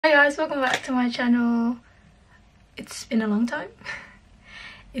Hi guys, welcome back to my channel. It's been a long time.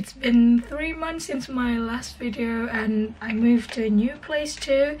 It's been 3 months since my last video and I moved to a new place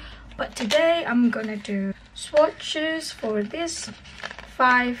too. But today I'm gonna do swatches for this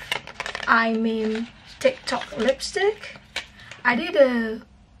 5 TIC TOC lipstick. I did a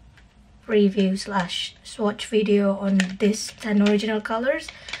review slash swatch video on this 10 original colors,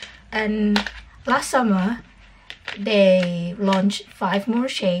 and last summer they launched 5 more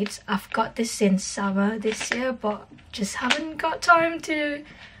shades. I've got this since summer this year, but just haven't got time to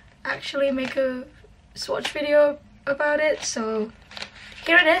actually make a swatch video about it, so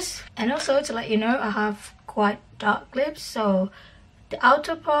here it is. And also to let you know, I have quite dark lips, so the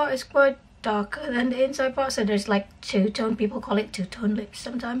outer part is quite darker than the inside part, so there's like two-tone. People call it two-tone lips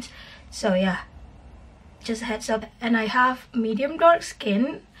sometimes, so yeah, just a heads up. And I have medium dark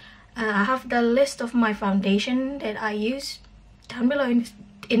skin. I have the list of my foundation that I use down below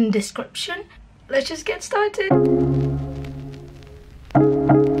in description. Let's just get started.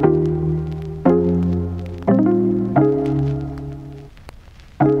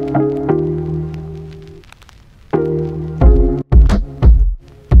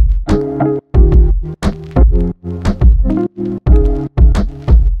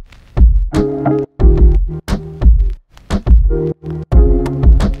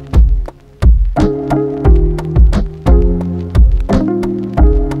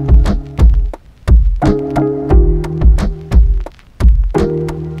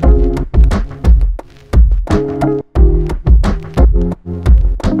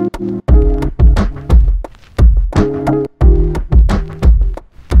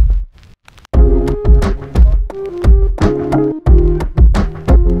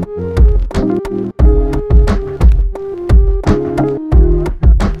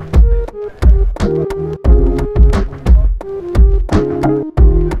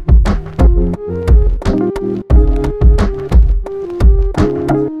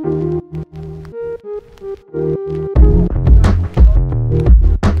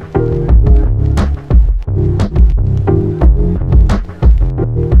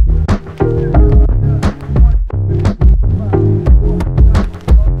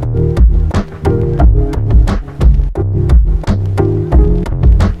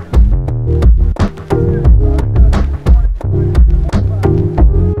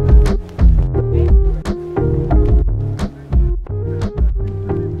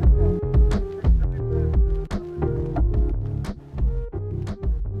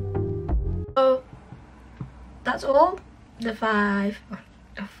 So that's all the five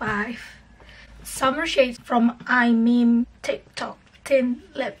summer shades from TIC TOC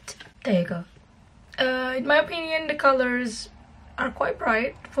Tint Lip. There you go. In my opinion, the colors are quite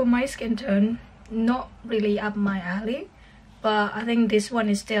bright for my skin tone. Not really up my alley, but I think this one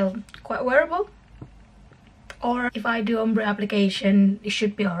is still quite wearable. Or if I do ombre application, it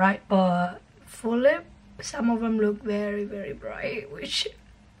should be alright. But full lip, some of them look very bright, which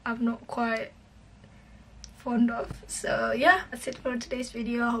I'm not quite fond of. So yeah, that's it for today's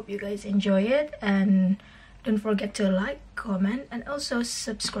video. I hope you guys enjoy it, and don't forget to like, comment, and also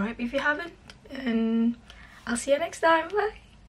subscribe if you haven't. And I'll see you next time. Bye.